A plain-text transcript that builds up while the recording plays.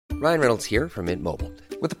Ryan Reynolds here from Mint Mobile.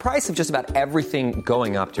 With the price of just about everything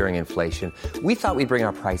going up during inflation, we thought we'd bring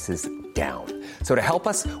our prices down. So to help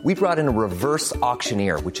us, we brought in a reverse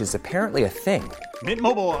auctioneer, which is apparently a thing. Mint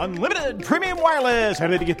Mobile Unlimited Premium Wireless. How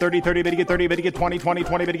to get 30, 30, bit to get 30, bit to get 20, 20,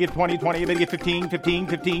 20, bit to get 20, 20, bit to get 15, 15,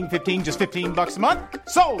 15, 15, just $15 a month?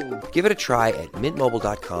 Sold! Give it a try at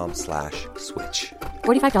mintmobile.com/switch.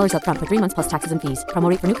 $45 up front for 3 months plus taxes and fees. Promo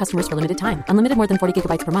rate for new customers for limited time. Unlimited more than 40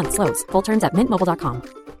 gigabytes per month. Slows full terms at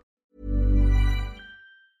mintmobile.com.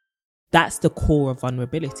 That's the core of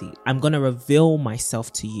vulnerability. I'm going to reveal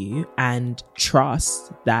myself to you and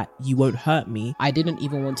trust that you won't hurt me. I didn't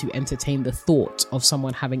even want to entertain the thought of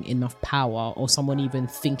someone having enough power or someone even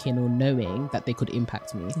thinking or knowing that they could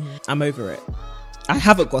impact me. I'm over it. I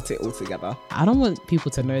haven't got it all together. I don't want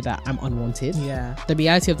people to know that I'm unwanted. Yeah. The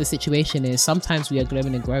reality of the situation is sometimes we are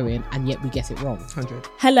glowing and growing and yet we get it wrong. 100.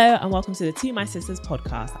 Hello and welcome to the To My Sisters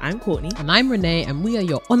podcast. I'm Courtney. And I'm Renee, and we are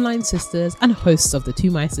your online sisters and hosts of the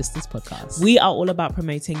To My Sisters podcast. We are all about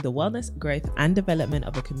promoting the wellness, growth and development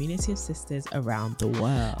of a community of sisters around the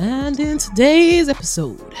world. And in today's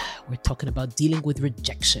episode, we're talking about dealing with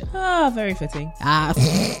rejection. Very fitting.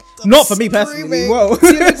 Not for me personally. Whoa.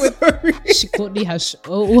 Courtney has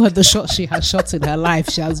all the shots she has shot in her life.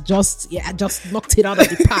 She has just knocked it out of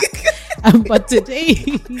the pack. But today,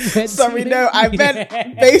 sorry, no, I meant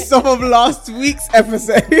based off of last week's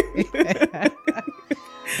episode.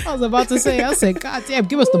 I was about to say, I said, God damn,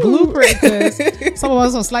 give us the blueprint, because some of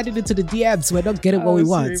us are sliding into the DMs. We're not getting what we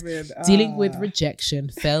want. Dealing with rejection,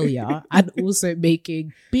 failure, and also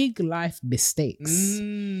making big life mistakes.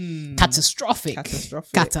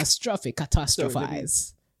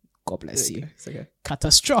 Catastrophize. God bless you. It's okay.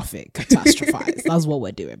 Catastrophize. That's what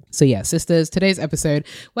we're doing. So yeah, sisters, today's episode,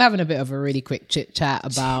 we're having a bit of a really quick chit chat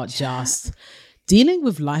about just dealing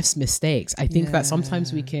with life's mistakes. I think that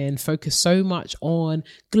sometimes we can focus so much on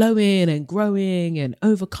glowing and growing and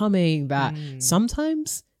overcoming that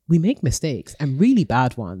sometimes we make mistakes, and really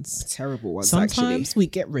bad ones. Terrible ones, sometimes we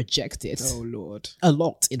get rejected. Oh Lord. A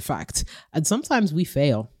lot, in fact. And sometimes we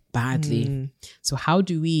fail badly. So how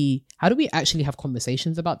do we actually have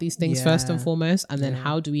conversations about these things first and foremost, and then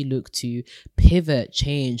how do we look to pivot,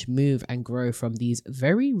 change, move and grow from these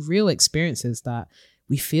very real experiences that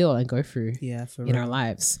we feel and go through in our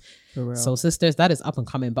lives. For real. So sisters, that is up and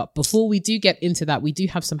coming. But before we do get into that, we do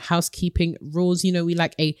have some housekeeping rules. You know, we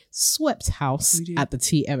like a swept house at the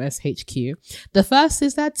TMS HQ. The first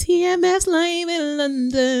is that TMS live in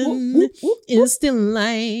London is still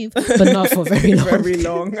live, but not for very long. Very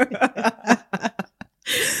long.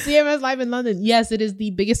 TMS Live in London. Yes, it is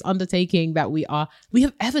the biggest undertaking that we have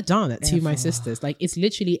ever done at To My Sisters. Like, it's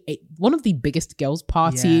literally one of the biggest girls'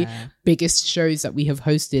 party, biggest shows that we have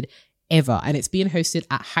hosted ever. And it's being hosted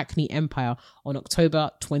at Hackney Empire on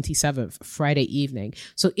October 27th, Friday evening.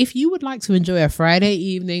 So if you would like to enjoy a Friday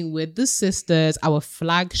evening with the sisters, our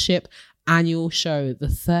flagship annual show, the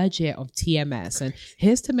third year of TMS, and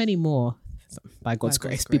here's to many more. By God's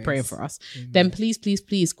grace, be praying for us. Then please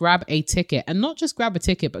grab a ticket, and not just grab a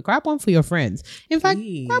ticket, but grab one for your friends. In fact,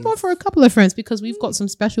 grab one for a couple of friends, because we've got some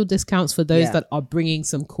special discounts for those that are bringing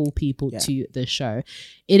some cool people to the show.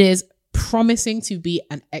 It is promising to be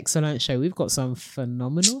an excellent show. We've got some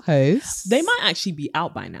phenomenal hosts. They might actually be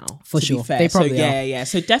out by now, for sure. They probably are. Yeah.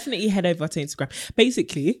 So definitely head over to Instagram.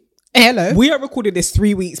 Basically, hello. We are recording this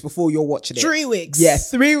 3 weeks before you're watching it. 3 weeks. Yeah,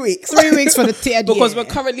 3 weeks. 3 weeks for the TED. Because we're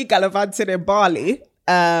currently gallivanting in Bali.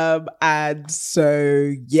 And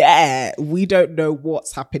so, we don't know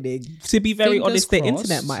what's happening. To be very honest, the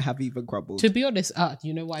internet might have even crumbled. To be honest,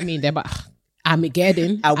 you know what I mean? They're about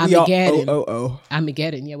Armageddon. Armageddon.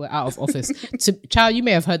 Armageddon. Yeah, we're out of office. Child, you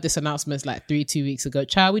may have heard this announcement like 2 weeks ago.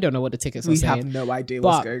 Child, we don't know what the tickets are saying. We have no idea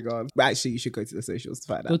what's going on. But actually, you should go to the socials to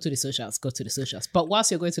find out. Go to the socials. But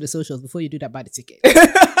whilst you're going to the socials, before you do that, buy the ticket.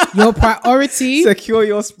 Your priority. Secure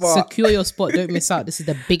your spot. Don't miss out. This is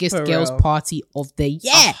the biggest girls' party of the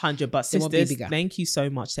year. 100. But sisters, thank you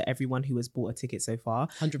so much to everyone who has bought a ticket so far.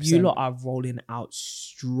 100%. You lot are rolling out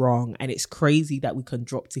strong. And it's crazy that we can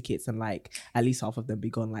drop tickets and like at least half of them be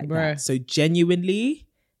gone like that. So genuinely,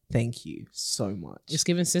 thank you so much. It's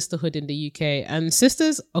giving sisterhood in the UK and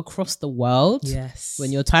sisters across the world. Yes.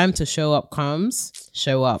 When your time to show up comes,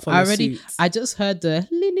 show up. I just heard the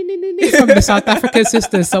from the South African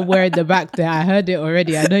sisters somewhere in the back there. I heard it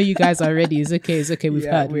already. I know you guys are ready. It's okay. We've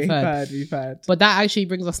heard. But that actually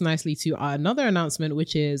brings us nicely to another announcement,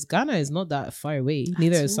 which is Ghana is not that far away.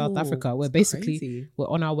 Neither is South Africa. We're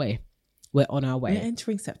on our way. We're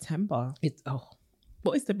entering September.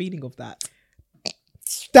 What is the meaning of that?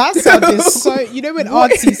 That sounded so, you know, when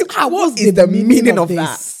aunties, what is the meaning of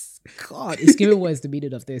that? God. It's giving what is the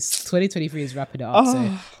meaning of this. 2023 is wrapping it up.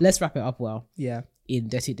 So let's wrap it up well. Yeah. In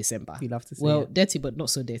dirty December. We love to see Well, it. dirty but not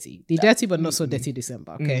so dirty. The dirty but not so dirty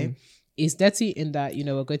December. Okay. It's dirty in that,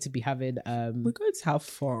 we're going to be having We're going to have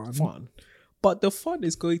fun. But the fun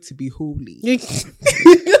is going to be holy.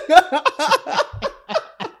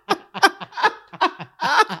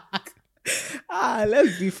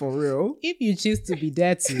 Let's be for real. If you choose to be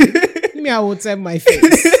dirty, me, I will tell my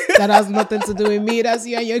face. That has nothing to do with me. That's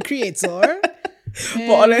you and your creator.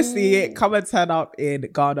 But honestly, come and turn up in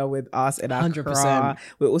Ghana with us in Accra. 100%.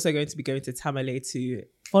 We're also going to be going to Tamale to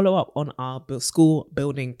follow up on our school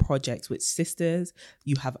building projects with sisters.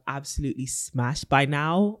 You have absolutely smashed. By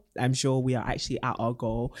now, I'm sure we are actually at our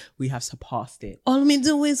goal. We have surpassed it. All me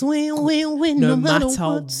do is win, No matter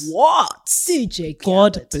what. DJ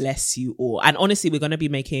God Khaled. bless you all. And honestly, we're going to be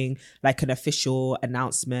making like an official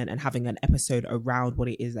announcement and having an episode around what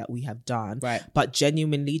it is that we have done. Right. But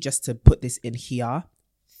genuinely, just to put this in here,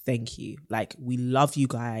 thank you. Like, we love you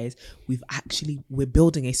guys. We're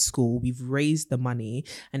building a school. We've raised the money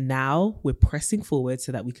and now we're pressing forward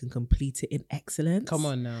so that we can complete it in excellence. Come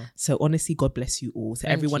on now. So honestly, God bless you all. To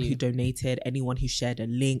Thank everyone you. who donated, anyone who shared a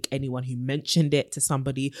link, anyone who mentioned it to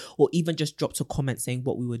somebody, or even just dropped a comment saying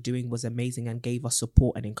what we were doing was amazing and gave us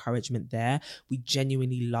support and encouragement there. We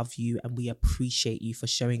genuinely love you and we appreciate you for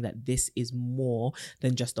showing that this is more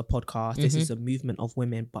than just a podcast. This is a movement of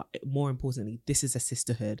women, but more importantly, this is a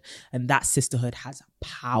sisterhood. And that sisterhood has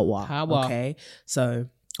power. Okay. So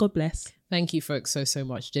God bless. Thank you, folks, so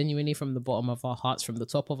much. Genuinely, from the bottom of our hearts, from the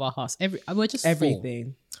top of our hearts. We're just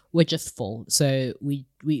Everything. Full. We're just full. So we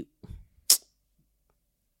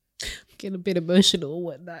get a bit emotional and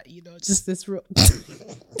whatnot, just this real.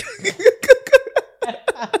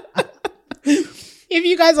 If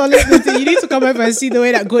you guys are listening to, you need to come over and see the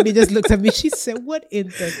way that Courtney just looked at me. She said, "What in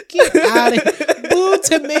the get out of here. Boo,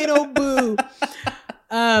 tomato, boo."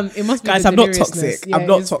 It must be, guys, I'm not toxic. I'm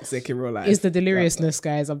not toxic in real life. It's the deliriousness,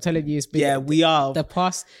 guys. I'm telling you, it's been we are. the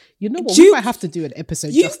past. You know what? We might have to do an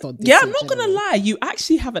episode just on this. Yeah, I'm not gonna lie. You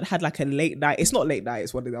actually haven't had like a late night. It's not late night.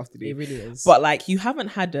 It's 1 in the afternoon. It really is. But like, you haven't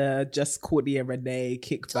had a just Courtney and Renee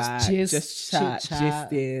kickback, Just chat,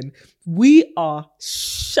 chit-chat. gisting. We are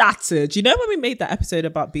shattered. You know when we made that episode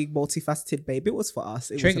about being multifaceted, babe? It was for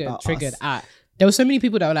us. It was about us. There were so many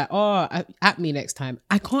people that were like, "Oh, at me next time."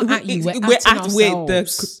 I can't at you. We're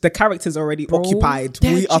the characters already occupied.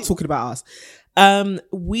 We are talking about us.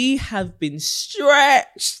 We have been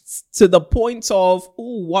stretched to the point of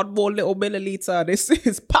one more little milliliter. This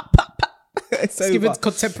is pop. It's giving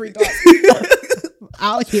contemporary dance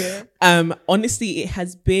out here. Honestly,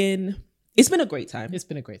 it's been a great time. It's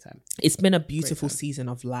been a great time. It's been a beautiful season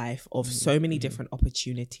of life, of so many different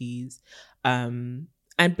opportunities.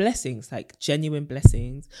 And blessings, like genuine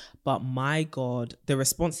blessings. But my God, the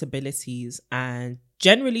responsibilities, and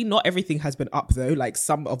generally not everything has been up though. Like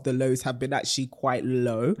some of the lows have been actually quite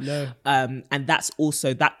low. And that's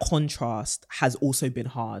also, that contrast has also been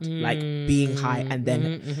hard. Like being high and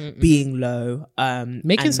then being low.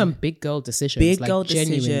 Making some big girl decisions.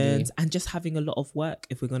 Decisions, and just having a lot of work,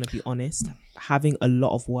 if we're going to be honest. Having a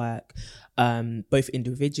lot of work, both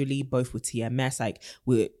individually, both with TMS, like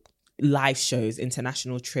we're live shows,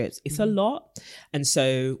 international trips. It's a lot. And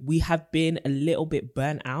so we have been a little bit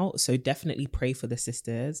burnt out. So definitely pray for the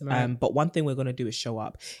sisters. Right. But one thing we're going to do is show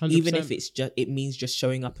up. 100%. Even if it means just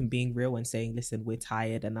showing up and being real and saying, listen, we're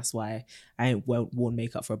tired. And that's why I ain't worn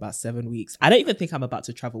makeup for about 7 weeks. I don't even think I'm about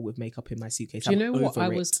to travel with makeup in my suitcase. Do you know what?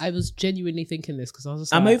 I was genuinely thinking this because I was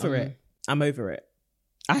just I'm like, over it. I'm over it.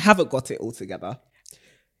 I haven't got it all together.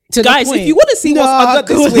 To guys, if you want to see what's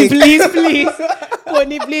under this wig, please,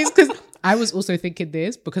 Courtney, please, because I was also thinking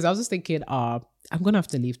this because I was just thinking, I'm gonna have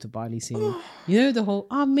to leave to Bali soon. You know, the whole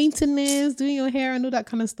maintenance, doing your hair and all that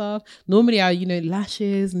kind of stuff. Normally,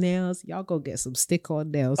 lashes, nails. Y'all go get some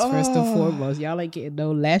stick-on nails first and foremost. Y'all ain't getting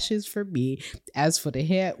no lashes from me. As for the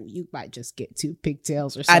hair, you might just get 2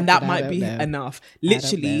 pigtails or something. And that might be enough.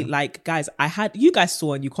 Literally, like, guys, you guys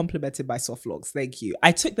saw and you complimented my soft locks. Thank you.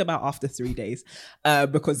 I took them out after 3 days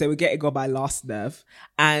because they were getting on my last nerve.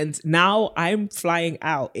 And now I'm flying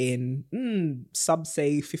out in some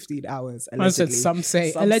say 15 hours. Allegedly. Some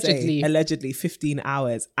say allegedly 15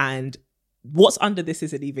 hours. And what's under this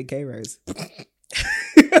isn't even K-Rose.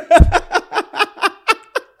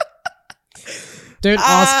 Don't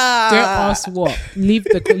ask what. Leave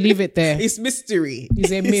it there. It's mystery.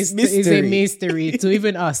 It's a mystery. To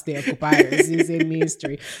even us, the occupiers, it's a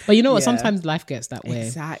mystery. But you know what? Sometimes life gets that way.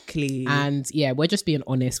 Exactly. And yeah, we're just being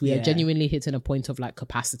honest. We are genuinely hitting a point of like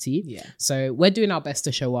capacity. Yeah. So we're doing our best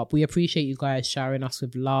to show up. We appreciate you guys showering us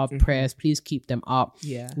with love, prayers. Please keep them up.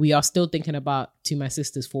 Yeah. We are still thinking about To My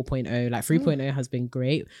Sisters 4.0. Like 3.0 has been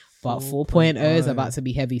great, but 4.0 is about to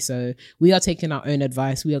be heavy. So we are taking our own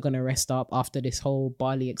advice. We are going to rest up after this whole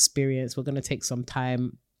Bali experience. We're going to take some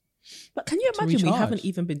time. But can you imagine we recharge. haven't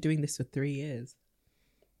even been doing this for 3 years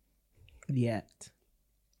yet?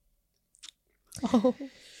 Oh.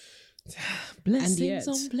 Blessings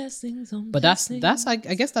on blessings on But blessings. that's I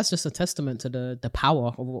guess that's just a testament to the power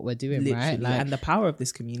of what we're doing, Literally, right? Like, and the power of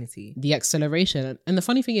this community. the acceleration. And the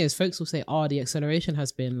funny thing is, folks will say, the acceleration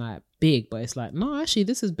has been like big, but it's like, no, actually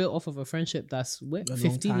this is built off of a friendship that's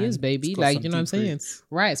 15 years, baby. It's got Like, some you know what I'm deep saying? roots.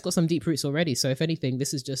 Right, it's got some deep roots already. So if anything,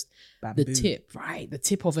 this is just Bamboo. the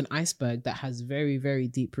tip of an iceberg that has very, very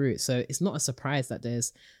deep roots. So it's not a surprise that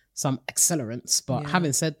there's some accelerants. But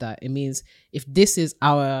having said that, it means if this is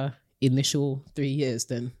our initial 3 years,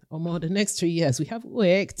 then the next 3 years we have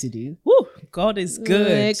work to do. Woo, God is good.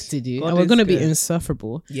 Work to do. God And we're is going to be good.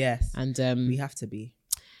 insufferable. Yes. And We have to be.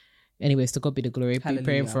 anyways, to God be the glory. Be praying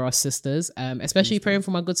Hallelujah. for our sisters, especially praying for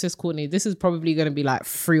my good sis Courtney. This is probably going to be like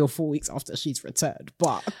 3 or 4 weeks after she's returned,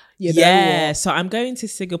 but you know what? So I'm going to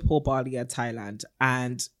Singapore, Bali, and Thailand,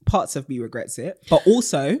 and parts of me regrets it. But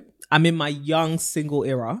also, I'm in my young single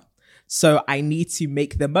era. So I need to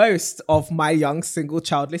make the most of my young single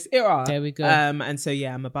childless era. There we go. And so,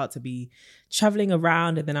 I'm about to be traveling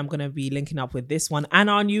around, and then I'm going to be linking up with this one and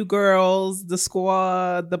our new girls, the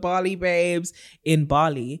squad, the Bali babes in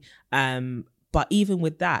Bali. But even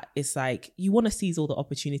with that, it's like, you want to seize all the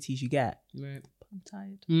opportunities you get. Right. I'm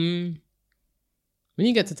tired. When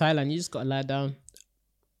you get to Thailand, you just got to lie down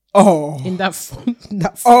Oh. in that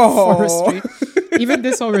forestry. Even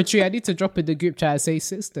this whole retreat, I need to drop in the group chat and say,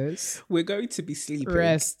 sisters, We're going to be sleeping.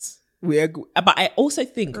 rest. But I also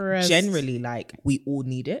think Rest. generally, like, we all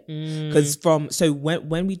need it because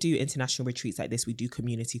when we do international retreats like this, we do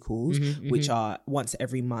community calls, which are once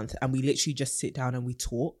every month, and we literally just sit down and we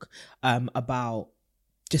talk about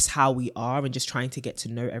just how we are and just trying to get to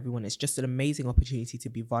know everyone. It's just an amazing opportunity to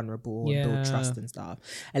be vulnerable and build trust and stuff.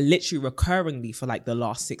 And literally recurringly for like the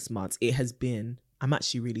last 6 months, it has been, I'm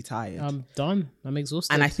actually really tired. I'm done. I'm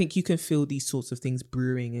exhausted. And I think you can feel these sorts of things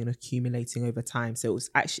brewing and accumulating over time. So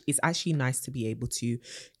it's actually nice to be able to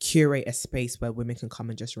curate a space where women can come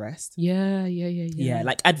and just rest. Yeah.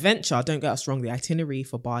 Like adventure, don't get us wrong, the itinerary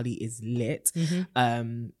for Bali is lit,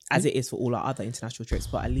 as it is for all our other international trips,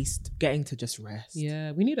 but at least getting to just rest.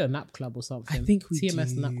 Yeah, we need a nap club or something. I think we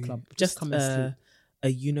TMS do. nap club. Just come and sleep. a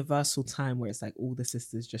universal time where it's like all the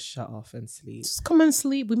sisters just shut off and sleep. Just come and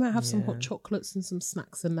sleep. We might have some hot chocolates and some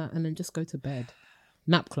snacks and that, and then just go to bed.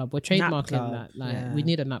 Nap club. We're trademarking club, that. Like, we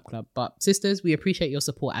need a nap club. But sisters, we appreciate your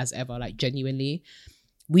support as ever. Like, genuinely,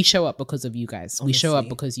 we show up because of you guys. Honestly. We show up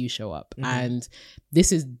because you show up. And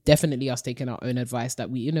this is definitely us taking our own advice that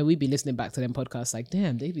we'd be listening back to them podcasts like,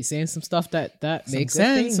 damn, they be saying some stuff that makes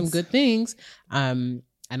sense, some good things.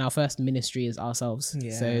 And our first ministry is ourselves.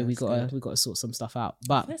 Yeah, so we that's gotta sort some stuff out.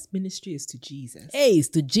 But First ministry is to Jesus. hey, it's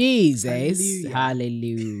to Jesus.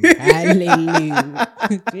 Hallelujah. Hallelujah.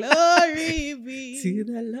 Glory be To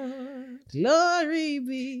the Lord. Glory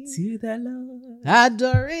be To the Lord.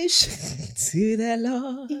 adoration To the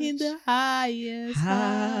Lord. in the highest.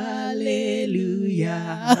 Hallelujah.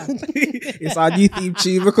 It's our new theme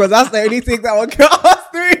tune because that's the only thing that will get us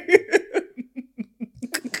through.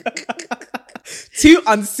 Two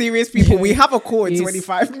unserious people. We have a call in Yes.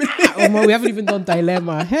 25 minutes. Oh, man, we haven't even done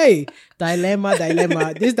dilemma. Hey, dilemma.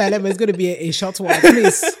 This dilemma is going to be a short one,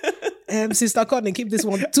 please. Sister Courtney, keep this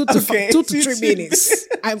one 2 to 3 minutes.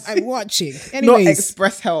 I'm watching. Not Anyways,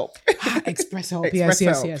 express help. express help. Express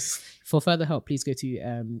help. Yes. For further help, please go to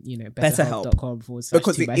BetterHelp. betterhelp.com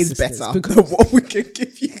Because it is /2mysisters. better than what we can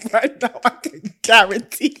give you right now. I can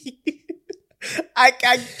guarantee you. I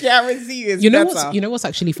can guarantee you it's better. You know what's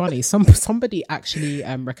actually funny? Somebody actually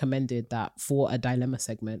recommended that for a dilemma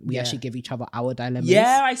segment, we actually give each other our dilemmas.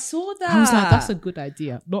 Yeah, I saw that. I was like, that's a good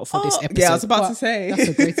idea. Not for this episode. Yeah, I was about but to say. That's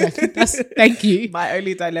a great idea. Thank you. My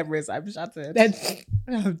only dilemma is I'm shattered. Then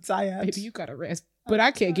I'm tired. maybe you gotta rest. But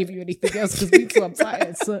I can't give you anything else because me too, I'm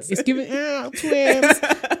tired. So it's giving twins.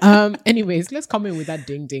 Anyways, let's come in with that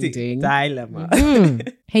ding. Dilemma.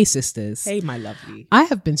 Hey sisters. Hey, my lovely. I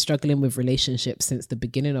have been struggling with relationships since the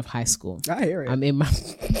beginning of high school. I hear it. I'm in my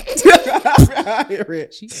I hear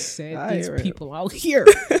it. She said I these hear it. people out here.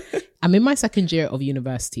 I'm in my second year of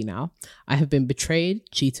university now. I have been betrayed,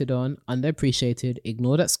 cheated on, underappreciated,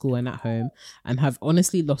 ignored at school and at home, and have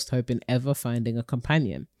honestly lost hope in ever finding a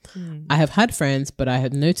companion. I have had friends, but I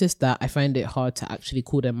have noticed that I find it hard to actually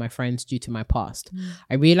call them my friends due to my past.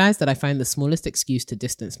 I realize that I find the smallest excuse to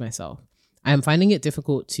distance myself. I am finding it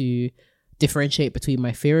difficult to differentiate between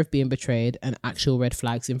my fear of being betrayed and actual red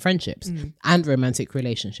flags in friendships and romantic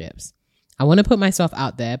relationships. I want to put myself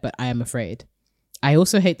out there, but I am afraid. I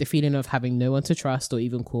also hate the feeling of having no one to trust or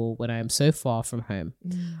even call when I am so far from home.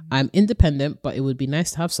 I'm independent, but it would be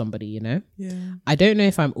nice to have somebody, you know? Yeah. I don't know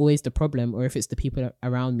if I'm always the problem or if it's the people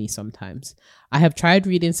around me sometimes. I have tried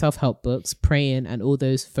reading self-help books, praying, and all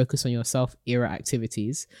those focus on yourself era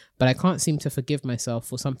activities, but I can't seem to forgive myself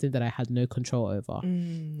for something that I had no control over.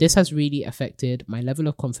 This has really affected my level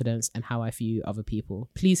of confidence and how I view other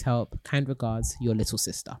people. Please help. Kind regards, your little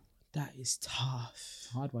sister. That is tough.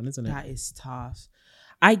 Hard one, isn't it? That is tough.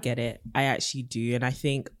 I get it. I actually do. And I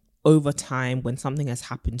think over time, when something has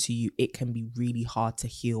happened to you, it can be really hard to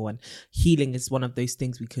heal. And healing is one of those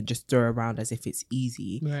things we can just throw around as if it's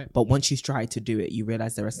easy. Right. But once you try to do it, you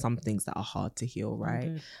realize there are some things that are hard to heal,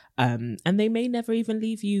 right? And they may never even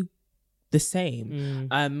leave you the same.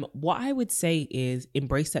 What I would say is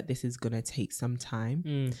embrace that this is going to take some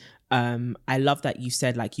time. I love that you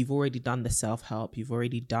said, like, you've already done the self-help, you've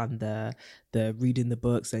already done the reading the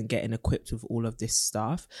books and getting equipped with all of this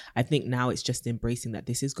stuff. I think now it's just embracing that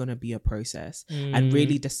this is going to be a process and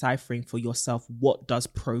really deciphering for yourself, what does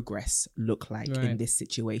progress look like in this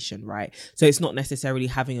situation, right? So it's not necessarily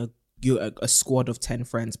having a squad of 10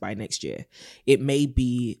 friends by next year. It may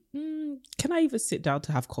be, can I even sit down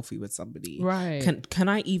to have coffee with somebody? Right. Can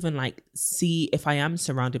I even like see if I am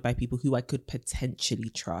surrounded by people who I could potentially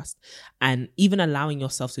trust? And even allowing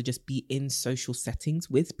yourself to just be in social settings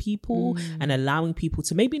with people and allowing people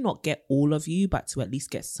to maybe not get all of you, but to at least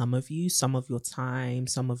get some of you, some of your time,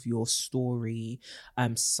 some of your story,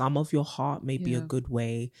 some of your heart may be a good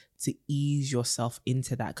way to ease yourself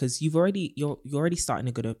into that, because you're already starting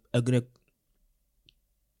a good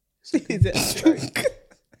is it a stroke?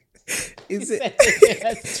 Is it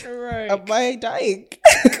a stroke? Am I dying?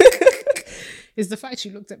 It's the fact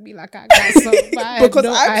you looked at me like I got so bad. Because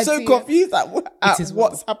I'm so confused at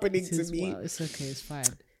what's happening to me. Well, it's okay, it's fine.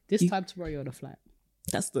 This time tomorrow you're on a flight.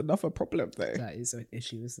 That's another problem though. That is an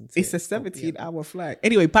issue, isn't it? It's a 17-hour flight.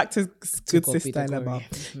 Anyway, back to good sister dilemma.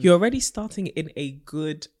 You're already starting in a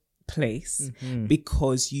good place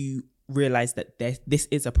because you realize that this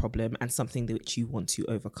is a problem and something that which you want to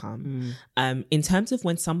overcome. In terms of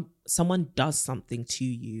when someone does something to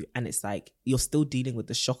you and it's like you're still dealing with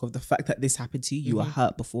the shock of the fact that this happened to you, you were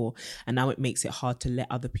hurt before and now it makes it hard to let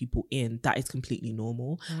other people in, that is completely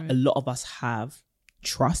normal. A lot of us have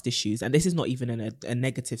trust issues, and this is not even in a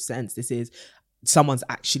negative sense. This is someone's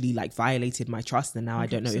actually like violated my trust and now 100%. I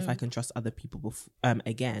don't know if I can trust other people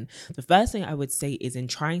again. The first thing I would say is, in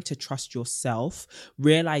trying to trust yourself,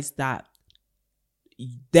 realize that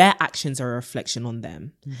their actions are a reflection on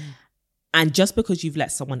them. And just because you've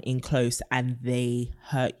let someone in close and they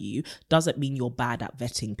hurt you doesn't mean you're bad at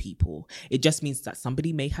vetting people. It just means that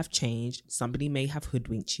somebody may have changed, somebody may have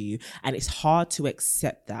hoodwinked you, and it's hard to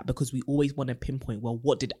accept that because we always want to pinpoint, well,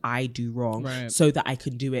 what did I do wrong so that I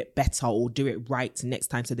can do it better or do it right next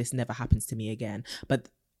time so this never happens to me again. But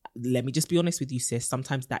let me just be honest with you, sis.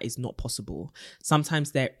 Sometimes that is not possible.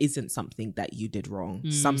 Sometimes there isn't something that you did wrong.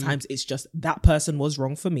 Sometimes it's just that person was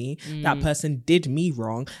wrong for me. That person did me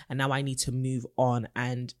wrong. And now I need to move on.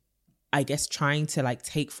 And I guess trying to like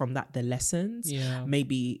take from that the lessons,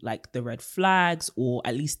 maybe like the red flags, or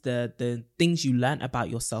at least the things you learn about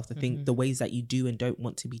yourself, the ways that you do and don't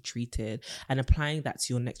want to be treated, and applying that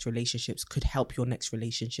to your next relationships could help your next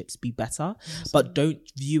relationships be better. But don't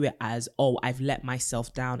view it as, oh, I've let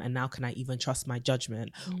myself down and now can I even trust my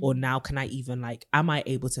judgment? Or now can I even like, am I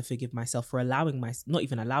able to forgive myself for not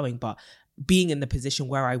even allowing, but being in the position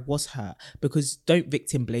where I was hurt? Because don't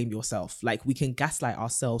victim blame yourself. Like, we can gaslight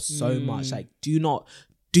ourselves so much. Like, do not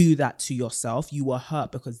do that to yourself. You were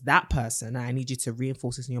hurt because that person, and I need you to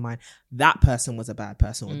reinforce this in your mind, that person was a bad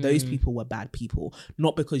person, or those people were bad people,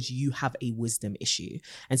 not because you have a wisdom issue.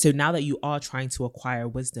 And so now that you are trying to acquire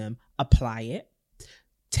wisdom, apply it.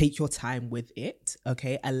 take your time with it,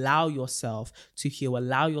 okay? Allow yourself to heal,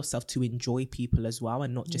 allow yourself to enjoy people as well,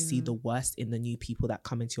 and not just see the worst in the new people that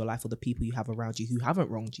come into your life or the people you have around you who haven't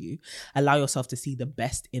wronged you. Allow yourself to see the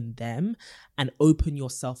best in them and open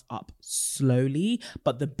yourself up slowly.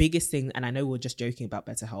 But the biggest thing, and I know we're just joking about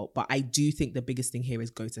BetterHelp, but I do think the biggest thing here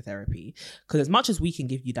is go to therapy. Because as much as we can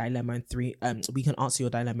give you dilemma in we can answer your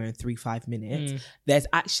dilemma in 3-5 minutes, there's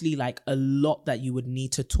actually like a lot that you would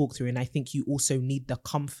need to talk through. And I think you also need the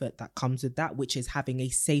comfort that comes with that, which is having a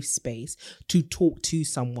safe space to talk to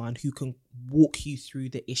someone who can walk you through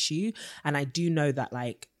the issue. And I do know that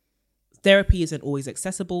like therapy isn't always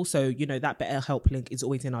accessible, so you know that BetterHelp link is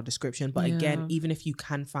always in our description. But again, even if you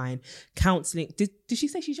can find counseling, did she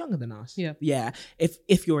say she's younger than us? Yeah.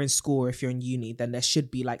 If you're in school or if you're in uni, then there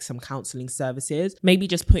should be like some counseling services. Maybe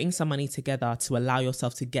just putting some money together to allow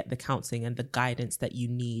yourself to get the counseling and the guidance that you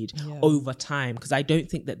need over time. Because I don't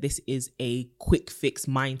think that this is a quick fix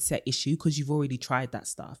mindset issue, because you've already tried that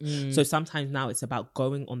stuff. So sometimes now it's about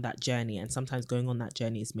going on that journey, and sometimes going on that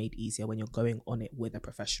journey is made easier when you're going on it with a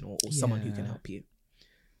professional or someone who can help you.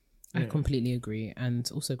 I completely agree, and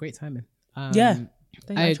also great timing. I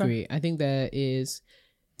agree. I think there is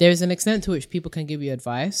an extent to which people can give you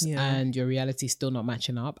advice and your reality is still not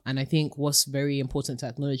matching up. And I think what's very important to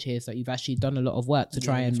acknowledge here is that you've actually done a lot of work to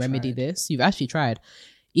try and remedy this. You've actually tried,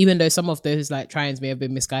 even though some of those like tryings may have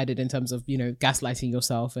been misguided in terms of, you know, gaslighting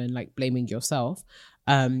yourself and like blaming yourself.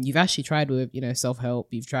 You've actually tried with, you know, self-help.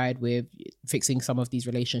 You've tried with fixing some of these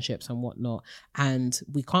relationships and whatnot. And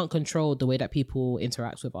we can't control the way that people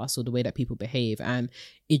interact with us or the way that people behave. And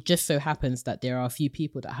it just so happens that there are a few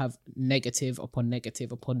people that have negative upon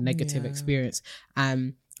negative upon negative experience.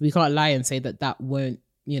 And we can't lie and say that that won't,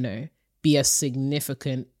 you know, be a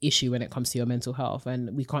significant issue when it comes to your mental health.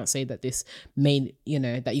 And we can't say that this may, you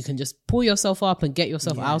know, that you can just pull yourself up and get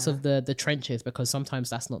yourself out of the trenches, because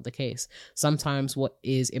sometimes that's not the case. Sometimes what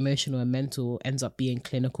is emotional and mental ends up being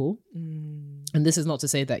clinical. And this is not to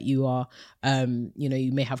say that you are, you know,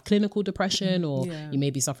 you may have clinical depression or you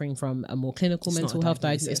may be suffering from a more clinical mental health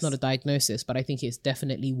diagnosis. It's not a diagnosis, but I think it's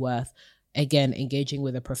definitely worth, again, engaging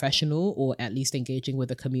with a professional, or at least engaging with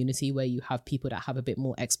a community where you have people that have a bit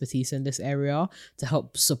more expertise in this area to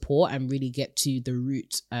help support and really get to the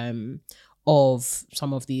root of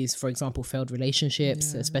some of these, for example, failed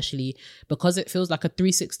relationships, especially because it feels like a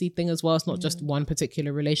 360 thing as well. It's not just one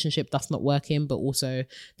particular relationship that's not working, but also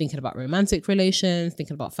thinking about romantic relations,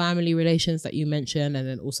 thinking about family relations that you mentioned, and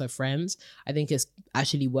then also friends. I think it's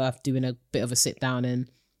actually worth doing a bit of a sit down and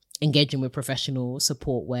engaging with professional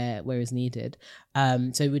support where is needed.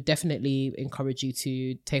 So we would definitely encourage you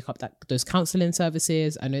to take up those counseling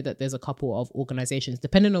services. I know that there's a couple of organizations,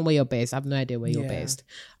 depending on where you're based. I have no idea where you're based.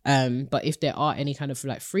 But if there are any kind of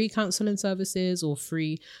like free counseling services or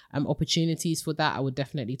free opportunities for that, I would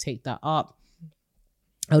definitely take that up.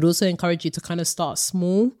 I would also encourage you to kind of start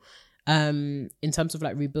small. In terms of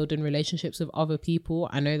like rebuilding relationships with other people.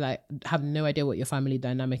 I know like have no idea what your family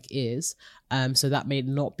dynamic is, so that may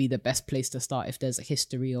not be the best place to start if there's a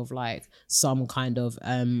history of like some kind of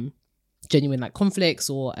genuine like conflicts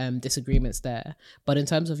or disagreements there. But in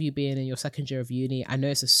terms of you being in your second year of uni, I know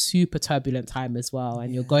it's a super turbulent time as well,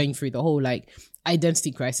 and you're going through the whole like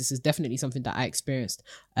identity crisis is definitely something that I experienced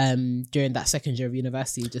during that second year of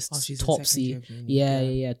university. Just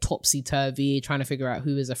topsy-turvy, trying to figure out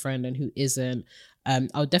who is a friend and who isn't. I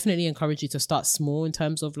would definitely encourage you to start small in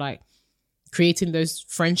terms of like creating those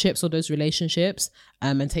friendships or those relationships,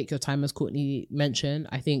 and take your time, as Courtney mentioned.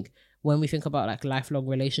 I think when we think about like lifelong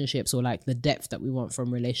relationships or like the depth that we want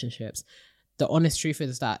from relationships, the honest truth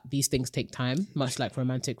is that these things take time, much like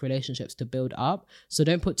romantic relationships, to build up. So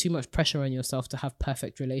don't put too much pressure on yourself to have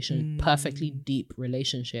perfectly deep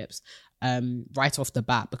relationships right off the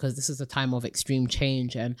bat, because this is a time of extreme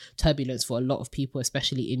change and turbulence for a lot of people,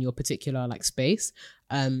 especially in your particular like space.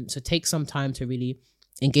 So take some time to really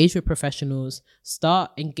engage with professionals,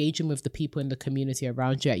 start engaging with the people in the community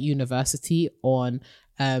around you at university on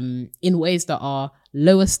in ways that are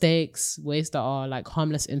lower stakes, ways that are like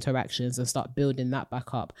harmless interactions, and start building that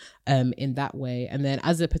back up in that way. And then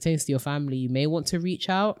as it pertains to your family, you may want to reach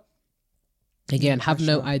out. Again, have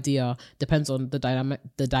no idea. Depends on the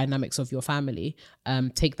dynamics of your family.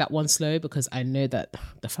 Take that one slow, because I know that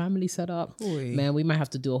the family setup, man, we might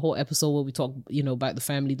have to do a whole episode where we talk, you know, about the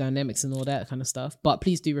family dynamics and all that kind of stuff. But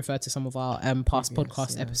please do refer to some of our past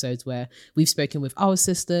podcast episodes where we've spoken with our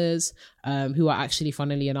sisters, who are actually,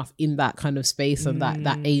 funnily enough, in that kind of space and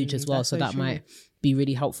that age as well. So that might be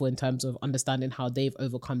really helpful in terms of understanding how they've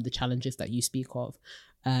overcome the challenges that you speak of.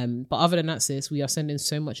 But other than that, sis, we are sending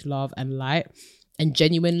so much love and light. And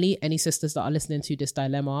genuinely, any sisters that are listening to this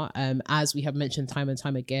dilemma, as we have mentioned time and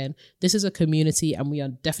time again, this is a community and we are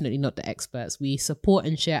definitely not the experts. We support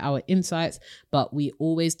and share our insights, but we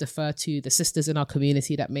always defer to the sisters in our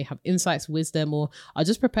community that may have insights, wisdom, or are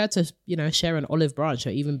just prepared to, share an olive branch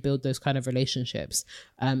or even build those kind of relationships.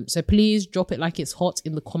 So please drop it like it's hot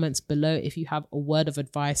in the comments below if you have a word of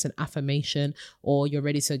advice, an affirmation, or you're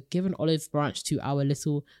ready to give an olive branch to our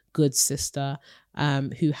little good sister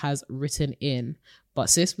who has written in. But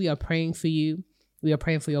sis, we are praying for you. We are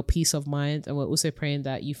praying for your peace of mind, and we're also praying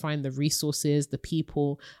that you find the resources, the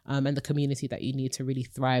people, and the community that you need to really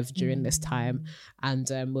thrive during this time. And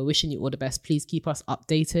we're wishing you all the best. Please keep us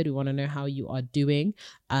updated. We want to know how you are doing.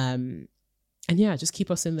 And yeah, just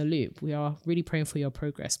keep us in the loop. We are really praying for your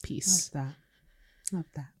progress. Peace. Love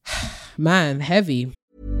that. Man, heavy.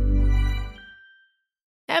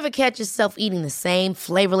 Ever catch yourself eating the same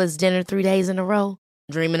flavorless dinner 3 days in a row?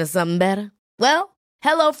 Dreaming of something better? Well,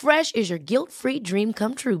 HelloFresh is your guilt-free dream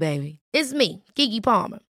come true, baby. It's me, Keke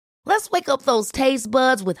Palmer. Let's wake up those taste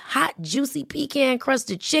buds with hot, juicy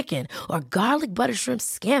pecan-crusted chicken or garlic butter shrimp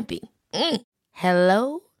scampi.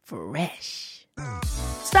 Hello Fresh.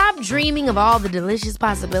 Stop dreaming of all the delicious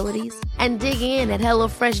possibilities and dig in at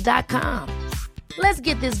HelloFresh.com. Let's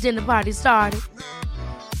get this dinner party started.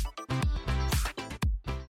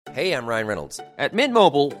 Hey, I'm Ryan Reynolds. At Mint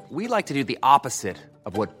Mobile, we like to do the opposite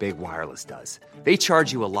of what Big Wireless does. They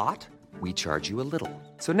charge you a lot, we charge you a little.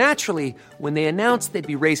 So naturally, when they announced they'd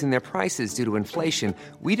be raising their prices due to inflation,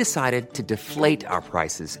 we decided to deflate our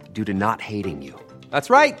prices due to not hating you. That's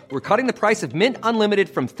right. We're cutting the price of Mint Unlimited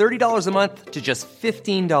from $30 a month to just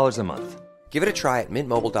 $15 a month. Give it a try at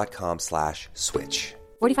mintmobile.com/switch.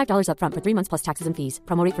 $45 up front for 3 months plus taxes and fees.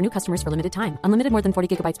 Promo rate for new customers for limited time. Unlimited more than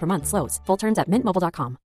 40 gigabytes per month. Slows full terms at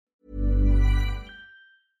mintmobile.com.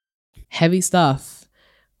 Heavy stuff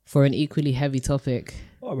for an equally heavy topic.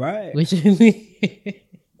 All right. Which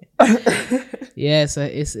yeah, so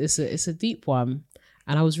it's a deep one.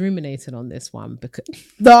 And I was ruminating on this one because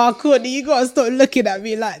Courtney, you gotta stop looking at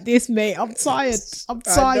me like this, mate. I'm tired. I'm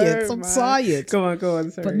tired. Go on.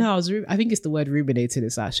 Sorry. But no, I think it's the word ruminating.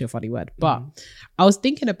 It's actually a funny word. But I was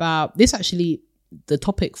thinking about this. Actually, the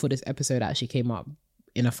topic for this episode actually came up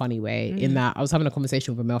in a funny way. In that I was having a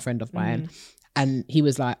conversation with a male friend of mine. And he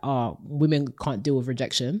was like, women can't deal with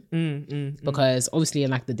rejection because obviously in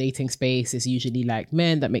like the dating space, it's usually like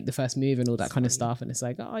men that make the first move and all that kind of stuff. And it's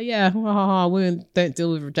like, oh yeah, women don't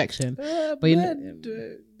deal with rejection. But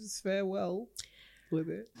just farewell with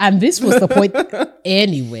it. And this was the point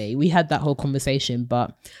anyway. We had that whole conversation,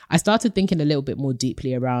 but I started thinking a little bit more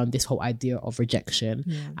deeply around this whole idea of rejection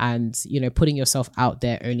and, putting yourself out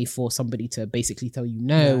there only for somebody to basically tell you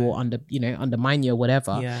no or undermine you or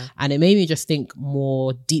whatever. Yeah. And it made me just think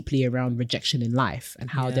more deeply around rejection in life and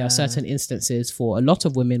how there are certain instances for a lot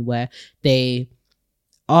of women where they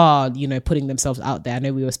are, putting themselves out there. I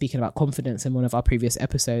know we were speaking about confidence in one of our previous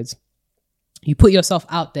episodes. You put yourself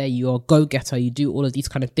out there, you're a go-getter, you do all of these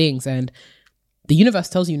kind of things, and the universe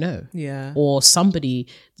tells you no. Yeah. Or some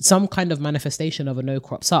kind of manifestation of a no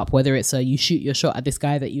crops up, whether it's you shoot your shot at this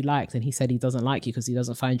guy that you liked and he said he doesn't like you because he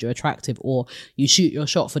doesn't find you attractive, or you shoot your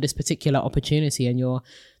shot for this particular opportunity and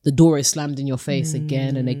the door is slammed in your face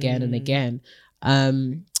again and again and again.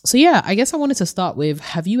 So yeah, I guess I wanted to start with,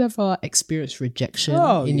 have you ever experienced rejection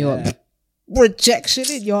in your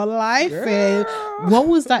life? And what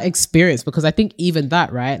was that experience? Because I think even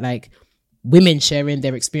that, right, like women sharing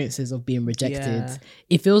their experiences of being rejected,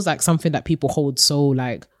 it feels like something that people hold so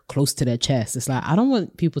like close to their chest. It's like, I don't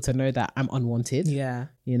want people to know that I'm unwanted. So yeah,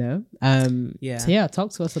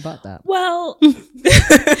 talk to us about that. Well,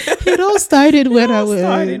 it all started when I was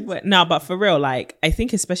but for real, like I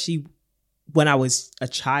think especially when I was a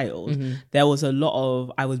child, there was a lot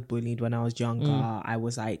of, I was bullied when I was younger. I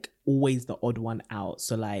was like always the odd one out.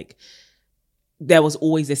 So like there was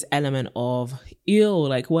always this element of, ew,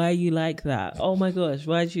 like, why are you like that? Oh my gosh,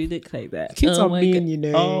 why do you look like that? Kids are mean,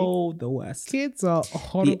 Oh, the worst. Kids are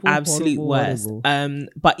horrible, the absolute worst. Horrible.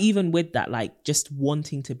 But even with that, like just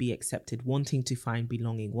wanting to be accepted, wanting to find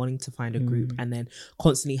belonging, wanting to find a group, and then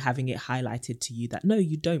constantly having it highlighted to you that, no,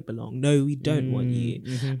 you don't belong. No, we don't want you.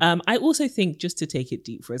 I also think, just to take it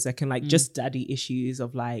deep for a second, like just daddy issues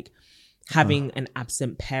of like, having an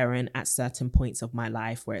absent parent at certain points of my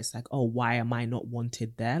life where it's like, oh, why am I not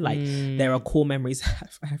wanted there? Like there are core memories.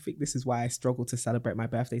 I think this is why I struggle to celebrate my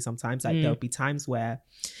birthday sometimes. Like there'll be times where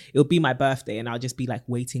it'll be my birthday and I'll just be like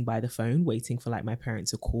waiting by the phone, waiting for like my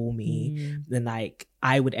parents to call me. Then like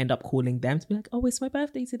I would end up calling them to be like, oh, it's my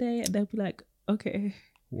birthday today. And they'll be like, okay,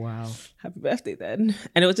 wow, happy birthday then.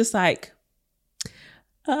 And it was just like,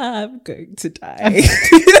 I'm going to die.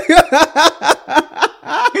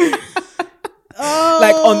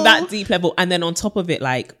 Like on that deep level. And then on top of it,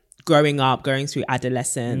 like growing up, going through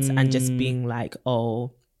adolescence and just being like,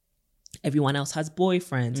 oh, everyone else has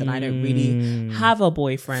boyfriends and I don't really have a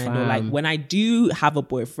boyfriend. Or like when I do have a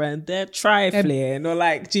boyfriend, they're trifling or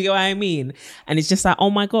like, do you know what I mean? And it's just like,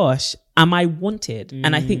 oh my gosh, am I wanted?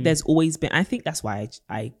 And I think there's always been, I think that's why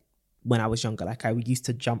I when I was younger, like I used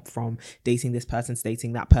to jump from dating this person to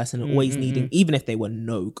dating that person and always needing, even if they were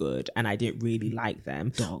no good and I didn't really like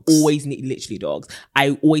them, always need literally dogs.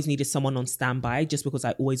 I always needed someone on standby just because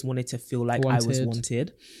I always wanted to feel like I was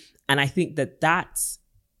wanted. And I think that that's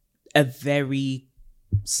a very,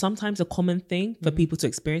 sometimes a common thing for people to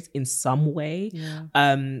experience in some way.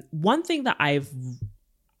 One thing that I've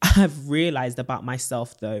realized about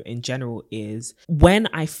myself though in general is when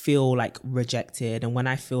I feel like rejected and when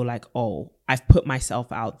I feel like, oh, I've put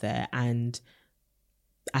myself out there and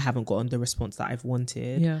I haven't gotten the response that I've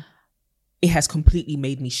wanted, it has completely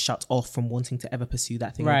made me shut off from wanting to ever pursue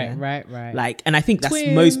that thing again. Right. Like, and I think that's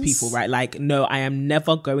most people, right? Like, no, I am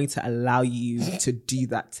never going to allow you to do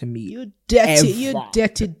that to me. You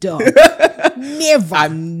dirty dog. Never.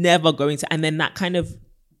 I'm never going to. And then that kind of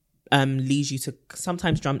leads you to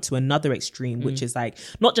sometimes jump to another extreme, which is like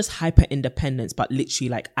not just hyper independence, but literally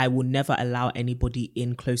like I will never allow anybody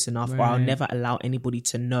in close enough, or I'll never allow anybody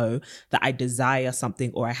to know that I desire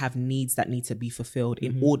something or I have needs that need to be fulfilled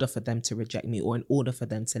in order for them to reject me or in order for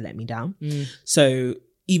them to let me down. So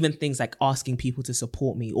even things like asking people to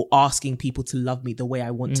support me or asking people to love me the way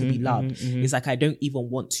I want to be loved is like I don't even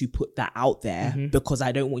want to put that out there because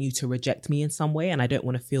I don't want you to reject me in some way, and I don't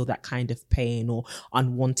want to feel that kind of pain or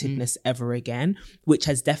unwantedness ever again, which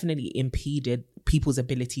has definitely impeded people's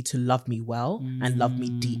ability to love me well and love me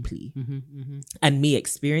deeply. And me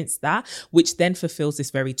experience that, which then fulfills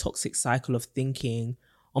this very toxic cycle of thinking,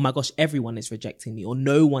 oh my gosh, everyone is rejecting me or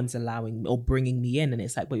no one's allowing me or bringing me in. And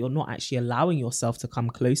it's like, but you're not actually allowing yourself to come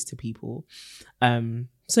close to people.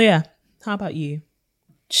 So yeah, how about you?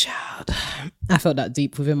 Child, I felt that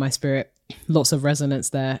deep within my spirit. Lots of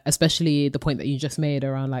resonance there, especially the point that you just made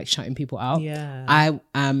around like shutting people out. Yeah, I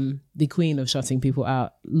am the queen of shutting people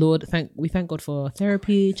out. Lord, we thank God for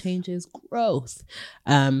therapy, changes, growth.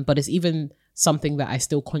 But it's even something that I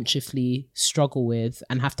still consciously struggle with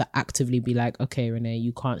and have to actively be like, okay, Renee,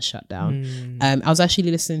 you can't shut down. I was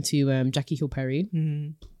actually listening to Jackie Hill Perry.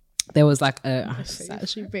 There was like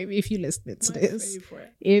actually, baby, if you listen to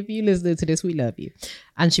this, we love you.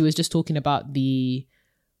 And she was just talking about the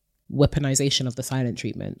weaponization of the silent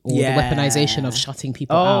treatment or the weaponization of shutting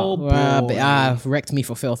people out. Wrecked me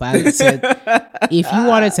for filth. I said, if you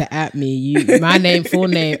wanted to at me, my name, full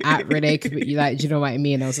name, at Renee, you like, do you know what I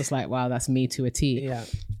mean? I was just like, wow, that's me to a T.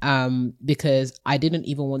 Because I didn't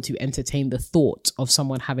even want to entertain the thought of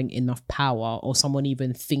someone having enough power or someone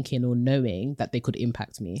even thinking or knowing that they could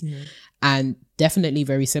impact me. And definitely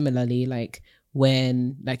very similarly, like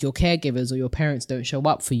when like your caregivers or your parents don't show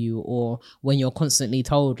up for you, or when you're constantly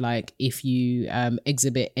told like if you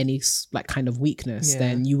exhibit any like kind of weakness,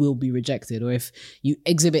 then you will be rejected, or if you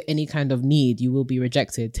exhibit any kind of need, you will be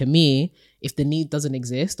rejected. To me, if the need doesn't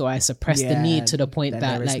exist, or I suppress the need to the point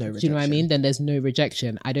that like, do you know what I mean? Then there's no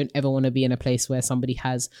rejection. I don't ever want to be in a place where somebody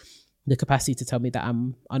has the capacity to tell me that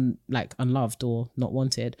I'm unloved or not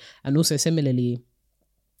wanted. And also similarly,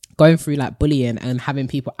 going through like bullying and having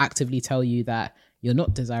people actively tell you that you're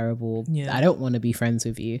not desirable, I don't want to be friends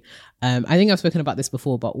with you. I think I've spoken about this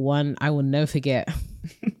before, but one I will never forget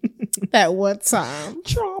that one time,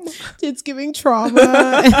 trauma, it's giving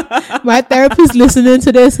trauma. My therapist listening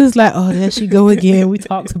to this is like, oh, there she go again. We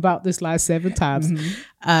talked about this like 7 times.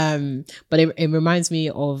 But it reminds me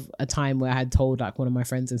of a time where I had told like one of my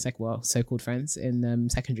friends in so-called friends in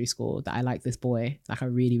secondary school that I liked this boy. Like I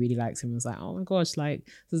really, really liked him. I was like, oh my gosh, like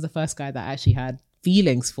this is the first guy that I actually had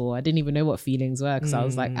feelings for. I didn't even know what feelings were because I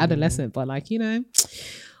was like adolescent, but like, you know,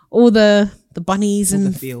 all the bunnies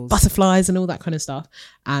and the butterflies and all that kind of stuff.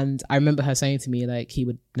 And I remember her saying to me like, he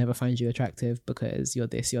would never find you attractive because you're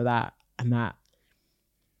this, you're that, and that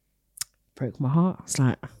broke my heart. It's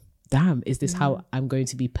like, damn, is this how I'm going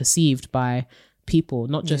to be perceived by people?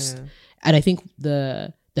 Not just, and I think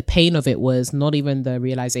the pain of it was not even the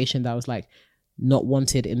realization that I was like not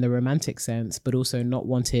wanted in the romantic sense, but also not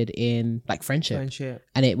wanted in like friendship.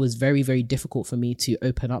 And it was very, very difficult for me to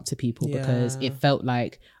open up to people because it felt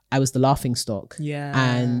like I was the laughing stock.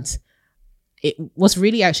 And it was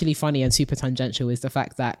really actually funny and super tangential is the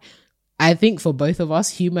fact that I think for both of us,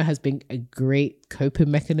 humor has been a great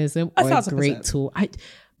coping mechanism or a great tool.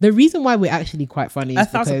 The reason why we're actually quite funny is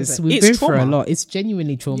because 1,000%. we've It's been through a trauma. lot. It's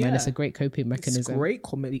genuinely trauma, and Yeah. it's a great coping mechanism. It's great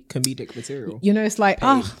comedic material. You know, it's like,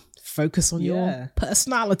 focus on Yeah. your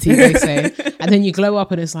personality, they say. And then you glow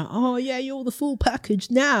up and it's like, oh yeah, you're the full package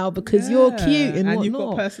now because you're cute and whatnot. you've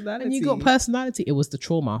got personality. And you got personality. It was the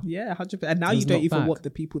trauma. Yeah, 100%. And now It you was don't not even back. want the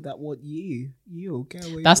people that want you. You get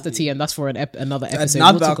away That's with the tea, you. and that's for another episode.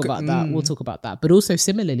 Another- We'll talk about that. We'll talk about that. But also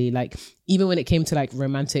similarly, like even when it came to like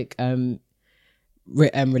romantic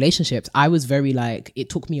relationships, I was very like, it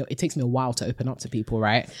takes me a while to open up to people,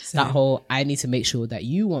 right? That whole, I need to make sure that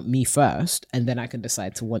you want me first and then I can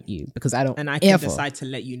decide to want you, because I don't And I can ever decide to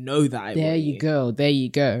let you know that I there want you go. There you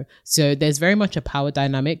go. So there's very much a power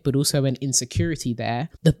dynamic, but also an insecurity there.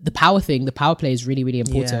 The power thing, the power play is really, really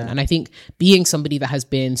important. Yeah. And I think being somebody that has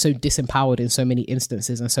been so disempowered in so many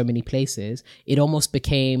instances and so many places, it almost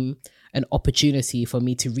became an opportunity for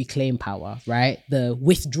me to reclaim power, right? The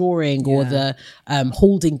withdrawing or the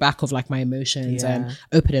holding back of like my emotions and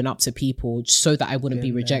opening up to people so that I wouldn't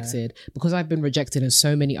be rejected. Because I've been rejected in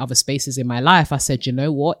so many other spaces in my life, I said, you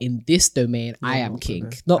know what? In this domain, I am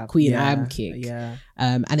king, not queen, I am king. Yeah.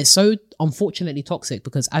 And it's so unfortunately toxic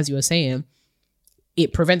because, as you were saying,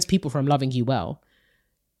 it prevents people from loving you well.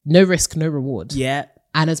 No risk, no reward. Yeah.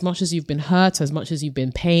 And as much as you've been hurt, as much as you've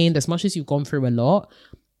been pained, as much as you've gone through a lot,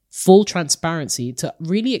 full transparency, to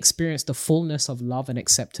really experience the fullness of love and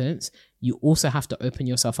acceptance, you also have to open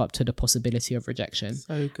yourself up to the possibility of rejection.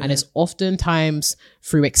 So good. And it's oftentimes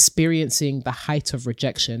through experiencing the height of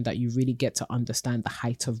rejection that you really get to understand the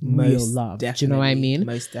height of real love. Do you know what I mean?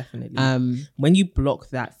 Most definitely. When you block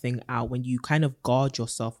that thing out, when you kind of guard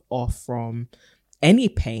yourself off from any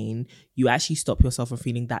pain, you actually stop yourself from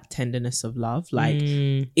feeling that tenderness of love. Like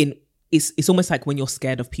it's almost like when you're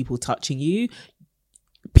scared of people touching you.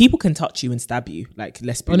 People can touch you and stab you, like,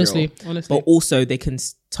 let's be Honestly. But also they can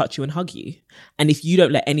touch you and hug you. And if you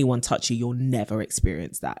don't let anyone touch you, you'll never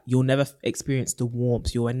experience that. You'll never experience the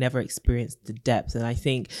warmth. You'll never experience the depth. And I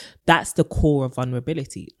think that's the core of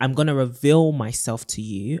vulnerability. I'm going to reveal myself to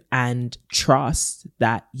you and trust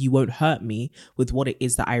that you won't hurt me with what it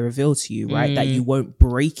is that I reveal to you, right? That you won't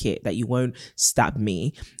break it, that you won't stab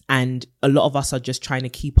me. And a lot of us are just trying to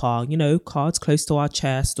keep our, cards close to our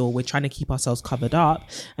chest, or we're trying to keep ourselves covered up.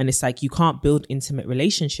 And it's like, you can't build intimate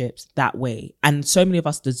relationships that way. And so many of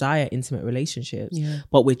us desire intimate relationships,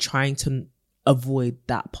 but we're trying to avoid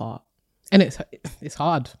that part. And it's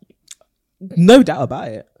hard. No doubt about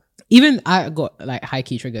it. Even I got like high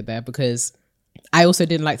key triggered there because I also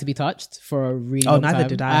didn't like to be touched for a really long time. Neither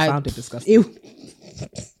did I. I found it disgusting.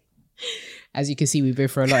 As you can see, we've been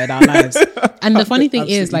through a lot in our lives. And the funny thing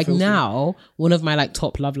is, like, now, one of my like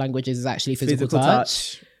top love languages is actually physical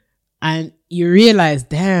touch. And you realize,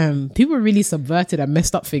 damn, people really subverted and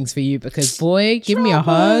messed up things for you because, boy, give me a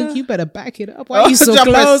hug. You better back it up. Why are you so 100%.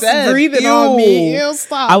 close breathing on me? Ew,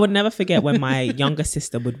 stop. I would never forget when my younger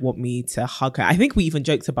sister would want me to hug her. I think we even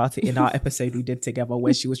joked about it in our episode we did together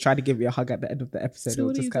where she was trying to give me a hug at the end of the episode. So I what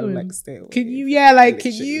was are just you kind of doing? like, stay away.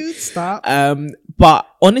 Can you stop? But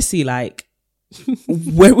honestly, like,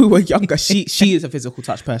 when we were younger, she is a physical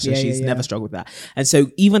touch person. She's never struggled with that. And so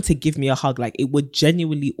even to give me a hug, like, it would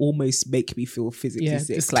genuinely almost make me feel physically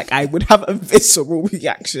sick. just like, I would have a visceral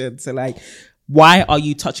reaction to like, why are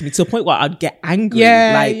you touching me? To a point where I'd get angry.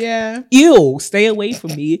 Ew, stay away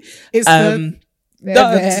from me. It's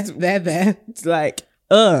they're there. It's like,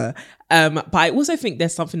 but I also think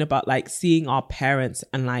there's something about like seeing our parents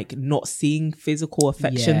and like not seeing physical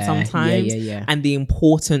affection sometimes and the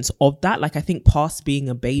importance of that. Like, I think past being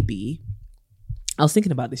a baby, I was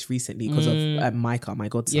thinking about this recently because of Micah, my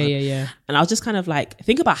godson. And I was just kind of like,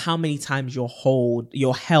 think about how many times you're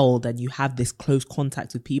held and you have this close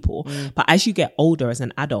contact with people. But as you get older as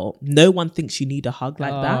an adult, no one thinks you need a hug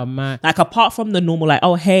like that. Man. Like, apart from the normal, like,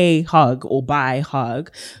 oh, hey, hug, or bye,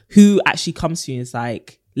 hug, who actually comes to you and is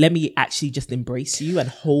like, let me actually just embrace you and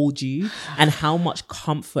hold you, and how much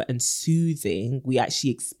comfort and soothing we actually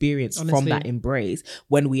experience from that embrace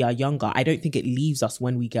when we are younger. I don't think it leaves us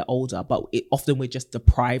when we get older, but often we're just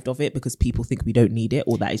deprived of it because people think we don't need it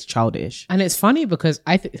or that it's childish. And it's funny because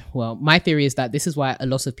my theory is that this is why a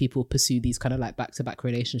lot of people pursue these kind of like back-to-back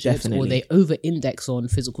relationships, or they over-index on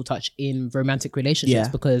physical touch in romantic relationships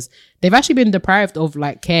because they've actually been deprived of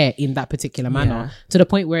like care in that particular manner to the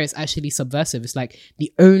point where it's actually subversive. It's like the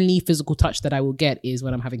only physical touch that I will get is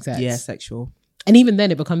when I'm having sex. Yeah, sexual. And even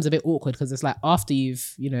then it becomes a bit awkward because it's like after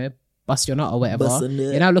you've, bust your nut or whatever,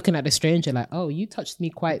 you're now looking at the stranger like, oh, you touched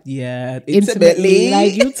me quite intimately.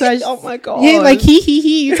 Like, you touched oh my god. Yeah, like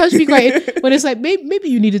he you touched me quite when it's like maybe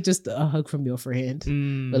you needed just a hug from your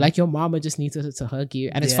friend. But like your mama just needed to hug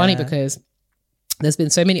you. And it's funny because there's been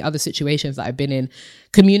so many other situations that I've been in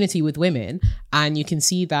community with women, and you can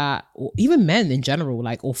see that, or even men in general,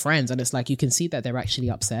 like, or friends, and it's like you can see that they're actually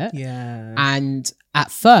upset. Yeah. And at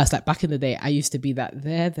first, like back in the day, I used to be that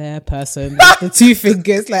there person with the two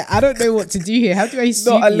fingers. Like, I don't know what to do here. How do I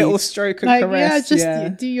soothe Not a you? little stroke and Like, caress. yeah,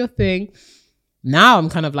 just do your thing. Now I'm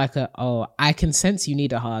kind of like I can sense you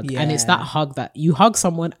need a hug. And it's that hug that you hug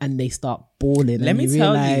someone and they start bawling. Let me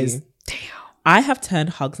tell you, damn. I have turned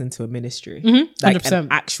hugs into a ministry, like 100%. an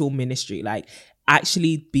actual ministry, like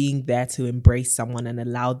actually being there to embrace someone and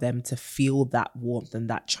allow them to feel that warmth and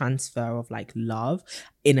that transfer of like love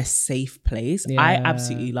in a safe place. I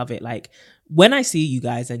absolutely love it. Like when I see you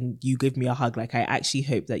guys and you give me a hug, like I actually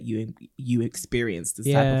hope that you experience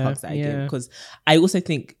this type of hugs that I give, because I also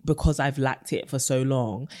think because I've lacked it for so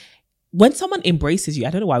long, when someone embraces you, I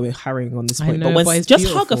don't know why we're harrowing on this point, know, but but just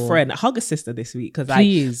beautiful. hug a friend, hug a sister this week.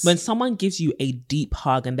 Because when someone gives you a deep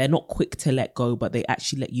hug and they're not quick to let go, but they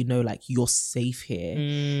actually let you know like you're safe here,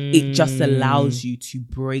 it just allows you to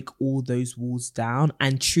break all those walls down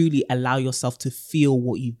and truly allow yourself to feel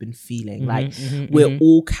what you've been feeling. We're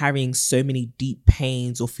all carrying so many deep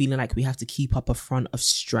pains or feeling like we have to keep up a front of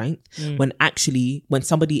strength, when actually when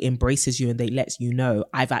somebody embraces you and they let you know,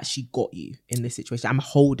 I've actually got you in this situation, I'm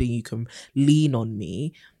holding you, can lean on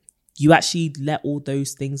me, you actually let all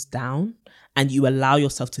those things down and you allow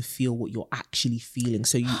yourself to feel what you're actually feeling.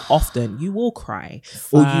 So you will cry,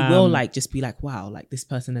 or you will like just be like, wow, like this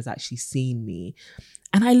person has actually seen me.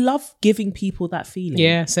 And I love giving people that feeling.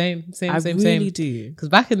 Yeah, same. I really do. Because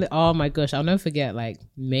back in the, oh my gosh, I'll never forget, like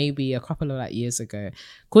maybe a couple of like years ago,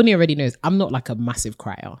 Courtney already knows I'm not like a massive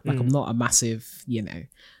crier. Like I'm not a massive,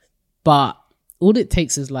 but all it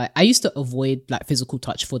takes is like, I used to avoid like physical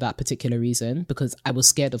touch for that particular reason, because I was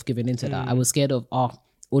scared of giving into that. I was scared of,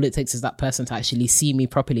 all it takes is that person to actually see me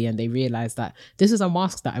properly and they realize that this is a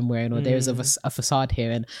mask that I'm wearing, or there is a facade here,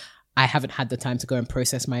 and I haven't had the time to go and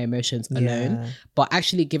process my emotions alone. But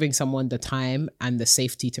actually giving someone the time and the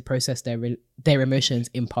safety to process their emotions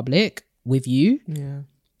in public with you,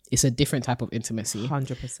 it's a different type of intimacy.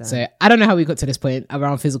 100%. So I don't know how we got to this point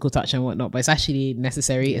around physical touch and whatnot, but it's actually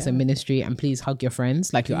necessary. It's a ministry, and please hug your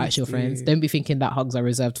friends, like your actual friends. Don't be thinking that hugs are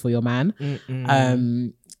reserved for your man.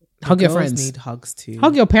 Hug your friends. Need hugs too.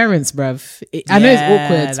 Hug your parents, bruv. I know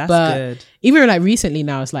it's awkward, but good. even like recently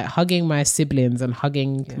now, it's like hugging my siblings and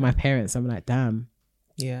hugging my parents. I'm like, damn.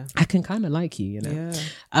 Yeah. I can kind of like you,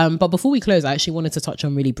 But before we close, I actually wanted to touch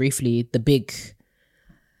on really briefly the big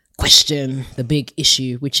question, the big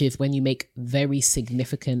issue, which is when you make very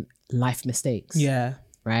significant life mistakes. Yeah.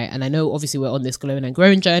 Right. And I know obviously we're on this glowing and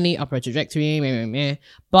growing journey, upward trajectory,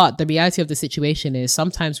 but the reality of the situation is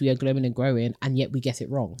sometimes we are glowing and growing and yet we get it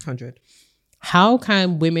wrong. 100. How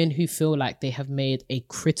can women who feel like they have made a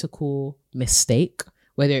critical mistake,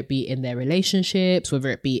 whether it be in their relationships,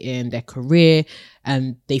 whether it be in their career,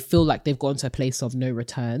 and they feel like they've gone to a place of no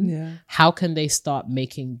return, how can they start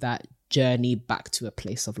making that journey back to a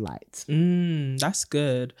place of light? That's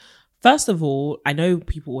good. First of all, I know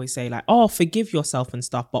people always say like, oh, forgive yourself and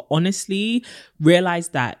stuff, but honestly, realize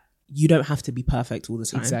that you don't have to be perfect all the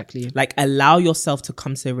time. Exactly. Like allow yourself to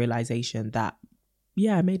come to a realization that,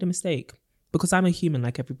 yeah, I made a mistake, because I'm a human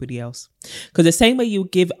like everybody else. Because the same way you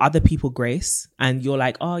give other people grace and you're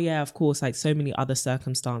like, oh yeah, of course, like so many other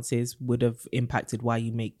circumstances would have impacted why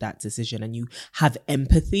you make that decision, and you have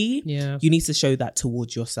empathy. You need to show that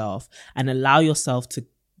towards yourself and allow yourself to,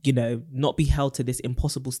 not be held to this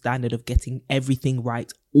impossible standard of getting everything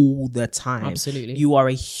right all the time. Absolutely. You are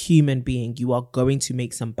a human being. You are going to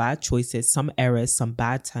make some bad choices, some errors, some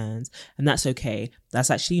bad turns, and that's okay. That's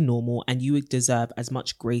actually normal, and you deserve as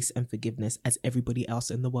much grace and forgiveness as everybody else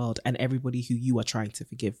in the world and everybody who you are trying to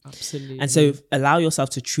forgive. Absolutely. And so allow yourself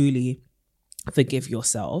to truly forgive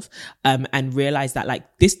yourself, and realize that like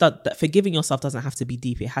that forgiving yourself doesn't have to be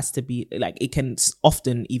deep. It has to be like, it can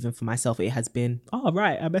often, even for myself, it has been, oh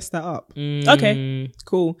right, I messed that up. Okay,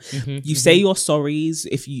 cool. You say your sorries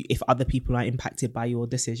if other people are impacted by your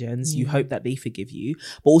decisions. You hope that they forgive you,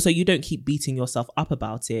 but also you don't keep beating yourself up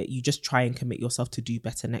about it. You just try and commit yourself to do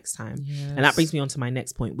better next time. And that brings me on to my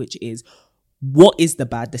next point, which is, what is the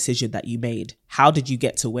bad decision that you made? How did you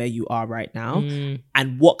get to where you are right now?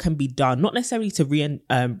 And what can be done, not necessarily to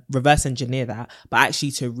reverse engineer that, but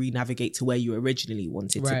actually to re-navigate to where you originally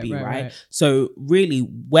wanted to be, right? So really,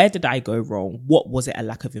 where did I go wrong? What was it? A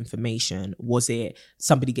lack of information? Was it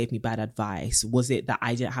somebody gave me bad advice? Was it that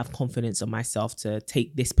I didn't have confidence in myself to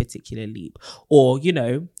take this particular leap? Or,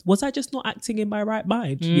 was I just not acting in my right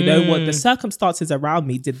mind? What the circumstances around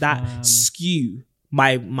me, did that skew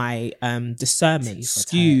my discernment,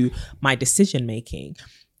 skew my decision making?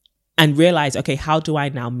 and realize, okay, how do I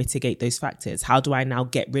now mitigate those factors? How do I now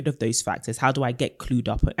get rid of those factors? How do I get clued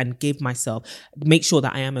up and make sure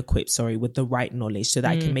that I am equipped, with the right knowledge so that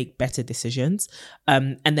I can make better decisions?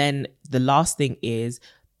 And then the last thing is,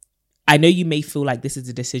 I know you may feel like this is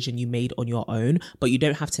a decision you made on your own, but you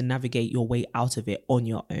don't have to navigate your way out of it on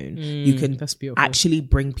your own. You can actually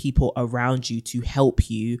bring people around you to help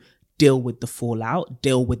you deal with the fallout,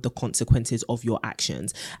 deal with the consequences of your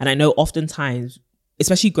actions. And I know oftentimes,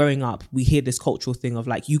 especially growing up, we hear this cultural thing of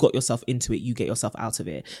like, you got yourself into it, you get yourself out of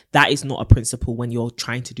it. That is not a principle when you're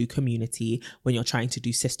trying to do community, when you're trying to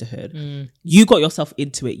do sisterhood. You got yourself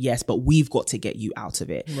into it, yes, but we've got to get you out of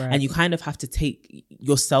it. Right. And you kind of have to take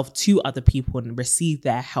yourself to other people and receive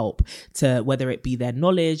their help, to whether it be their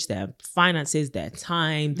knowledge, their finances, their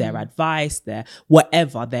time, their advice, their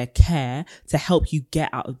whatever, their care, to help you get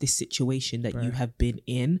out of this situation that you have been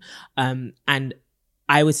in. And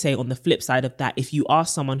I would say on the flip side of that, if you are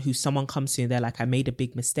someone comes to you and they're like, I made a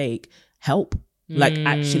big mistake, help. Like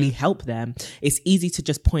actually help them. It's easy to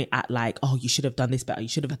just point at like, oh, you should have done this better. You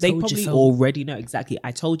should have. They probably already know. Exactly.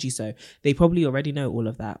 I told you so. They probably already know all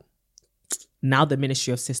of that. Now the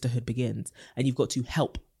ministry of sisterhood begins and you've got to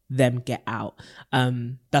help them get out.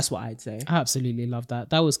 That's what I'd say. I absolutely love that.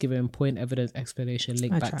 That was giving point, evidence, explanation,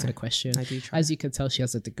 link back to the question. I do try. As you can tell, she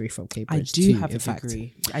has a degree from Cambridge. I do have a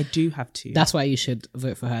degree. I do have to. That's why you should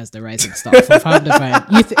vote for her as the rising star for founder brand.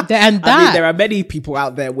 I mean, there are many people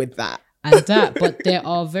out there with that. But there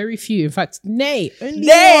are very few. In fact, only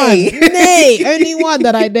one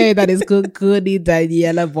that I know that is Goody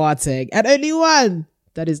Daniela Boateng, and only one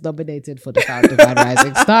that is nominated for the Founder Brand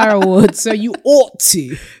Rising Star Award. So you ought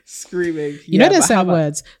to. Screaming. You know, there's certain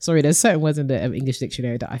words. There's certain words in the English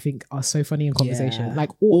dictionary that I think are so funny in conversation. Yeah.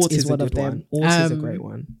 Like ought is one of them. Ought is a great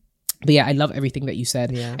one. But yeah, I love everything that you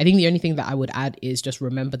said. Yeah. I think the only thing that I would add is just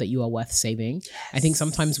remember that you are worth saving. Yes. I think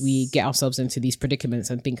sometimes we get ourselves into these predicaments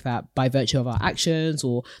and think that by virtue of our actions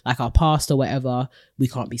or like our past or whatever, we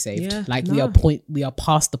can't be saved. Yeah, we are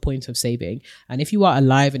past the point of saving. And if you are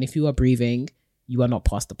alive and if you are breathing, you are not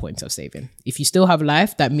past the point of saving. If you still have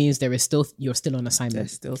life, that means you're still on assignment.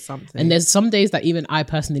 There's still something. And there's some days that even I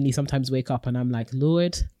personally sometimes wake up and I'm like,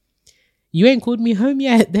 Lord, you ain't called me home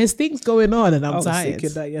yet. There's things going on and I'm tired. I was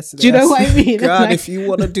thinking that yesterday. Do you know what I mean? God, like, if you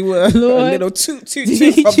want to do a little toot from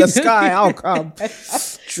the sky, I'll come.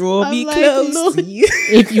 Draw me close to you.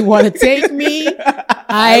 If you want to take me,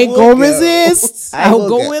 I ain't gonna resist. I'll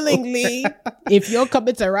go willingly. If you're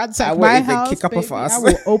coming to ransack my house, kick up baby, I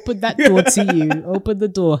will open that door to you. Open the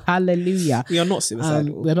door. Hallelujah. We are not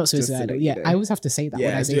suicidal. We're not suicidal. Yeah, I always have to say that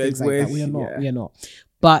when I say things like that. We are not. We are not.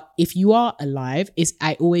 But if you are alive,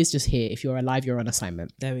 I always just hear, if you're alive, you're on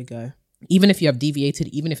assignment. There we go. Even if you have deviated,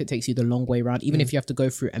 even if it takes you the long way around, even if you have to go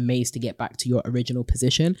through a maze to get back to your original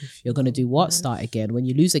position, you're going to do what? Start again. When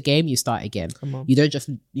you lose a game, you start again. You don't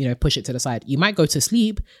just, push it to the side. You might go to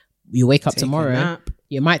sleep. You wake up tomorrow.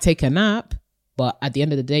 You might take a nap. But at the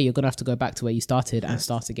end of the day, you're going to have to go back to where you started and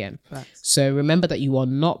start again. So remember that you are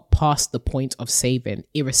not past the point of saving,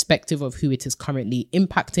 irrespective of who it is currently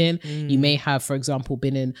impacting. You may have, for example,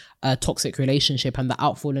 been in a toxic relationship and the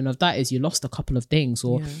outfalling of that is you lost a couple of things,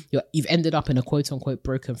 or you've ended up in a quote unquote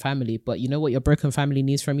broken family. But you know what your broken family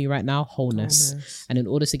needs from you right now? Wholeness. And in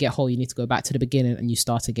order to get whole, you need to go back to the beginning and you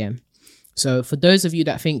start again. So for those of you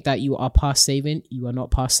that think that you are past saving, you are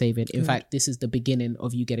not past saving. In fact, this is the beginning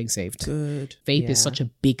of you getting saved. Faith is such a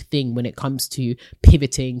big thing when it comes to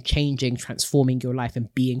pivoting, changing, transforming your life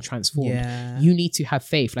and being transformed. You need to have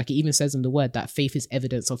faith. Like it even says in the word that faith is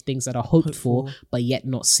evidence of things that are hoped for, but yet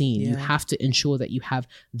not seen. You have to ensure that you have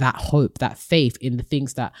that hope, that faith in the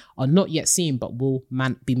things that are not yet seen, but will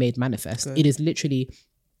be made manifest. It is literally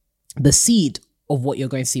the seed of what you're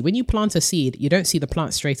going to see. When you plant a seed, you don't see the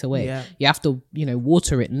plant straight away. You have to,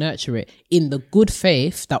 water it, nurture it in the good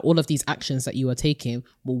faith that all of these actions that you are taking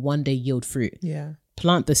will one day yield fruit.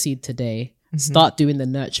 Plant the seed today, start doing the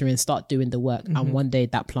nurturing, start doing the work, and one day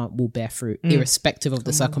that plant will bear fruit, irrespective of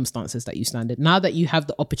the circumstances that you stand in. Now that you have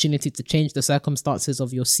the opportunity to change the circumstances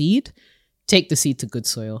of your seed, take the seed to good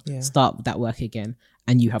soil, start that work again,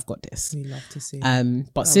 and you have got this. We love to see.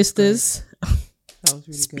 But sisters, that was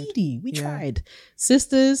really speedy. We tried.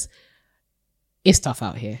 Sisters, it's tough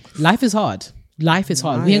out here. Life is hard. We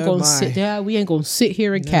ain't gonna sit there. We ain't gonna sit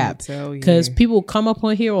here and cap, because people come up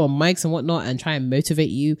on here on mics and whatnot and try and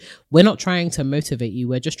motivate you. We're not trying to motivate you.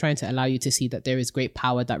 We're just trying to allow you to see that there is great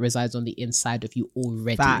power that resides on the inside of you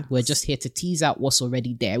already. We're just here to tease out what's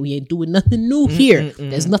already there. We ain't doing nothing new here.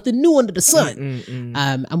 There's nothing new under the sun.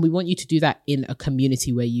 And we want you to do that in a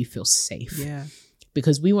community where you feel safe.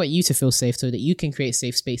 because we want you to feel safe so that you can create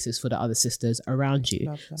safe spaces for the other sisters around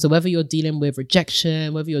you. So whether you're dealing with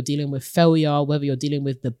rejection, whether you're dealing with failure, whether you're dealing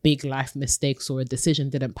with the big life mistakes or a decision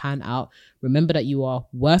didn't pan out, remember that you are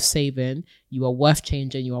worth saving, you are worth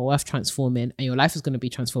changing, you are worth transforming, and your life is going to be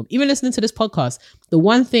transformed. Even listening to this podcast, the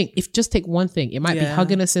one thing, if just take one thing, it might be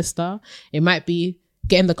hugging a sister, it might be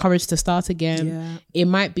getting the courage to start again, it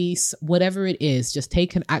might be whatever it is. Just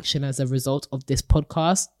take an action as a result of this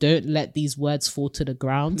podcast. Don't let these words fall to the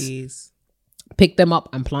ground. Please pick them up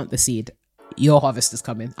and plant the seed. Your harvest is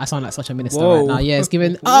coming. I sound like such a minister Whoa. right now. Yeah, it's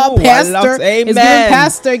given pastor. It's given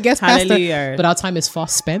pastor, guest Hallelujah. pastor. But our time is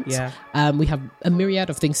fast spent. Yeah. We have a myriad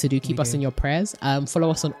of things to do. Keep us in your prayers. Follow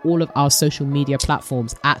us on all of our social media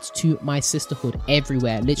platforms at To My Sisterhood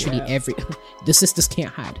everywhere. Literally every the sisters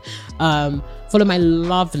can't hide. Follow my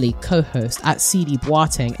lovely co-host at CD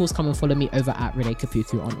Boateng. Of course, come and follow me over at Renee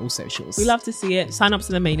Kapuku on all socials. We love to see it. Sign up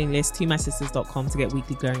to the mailing list, tomysisters.com, to get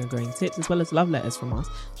weekly glowing and growing tips, as well as love letters from us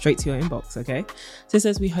straight to your inbox, okay?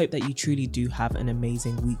 Sisters, we hope that you truly do have an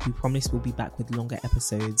amazing week. We promise we'll be back with longer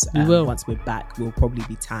episodes. We will. Once we're back, we'll probably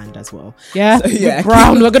be tanned as well. Yeah, So, we're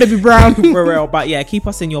brown. We're going to be brown. For real. But yeah, keep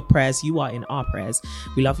us in your prayers. You are in our prayers.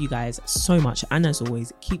 We love you guys so much. And as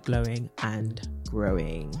always, keep glowing and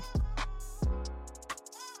growing.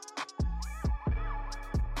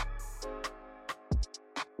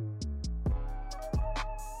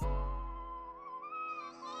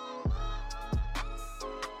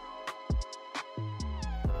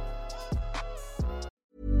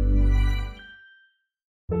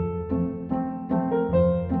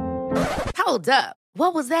 Hold up.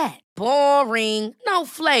 What was that? Boring. No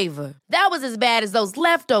flavor. That was as bad as those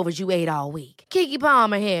leftovers you ate all week. Keke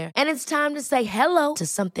Palmer here. And it's time to say hello to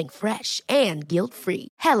something fresh and guilt-free.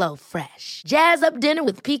 Hello Fresh. Jazz up dinner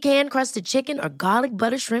with pecan-crusted chicken or garlic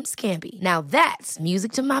butter shrimp scampi. Now that's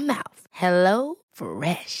music to my mouth. Hello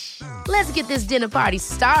Fresh. Let's get this dinner party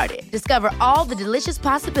started. Discover all the delicious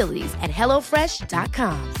possibilities at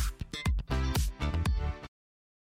HelloFresh.com.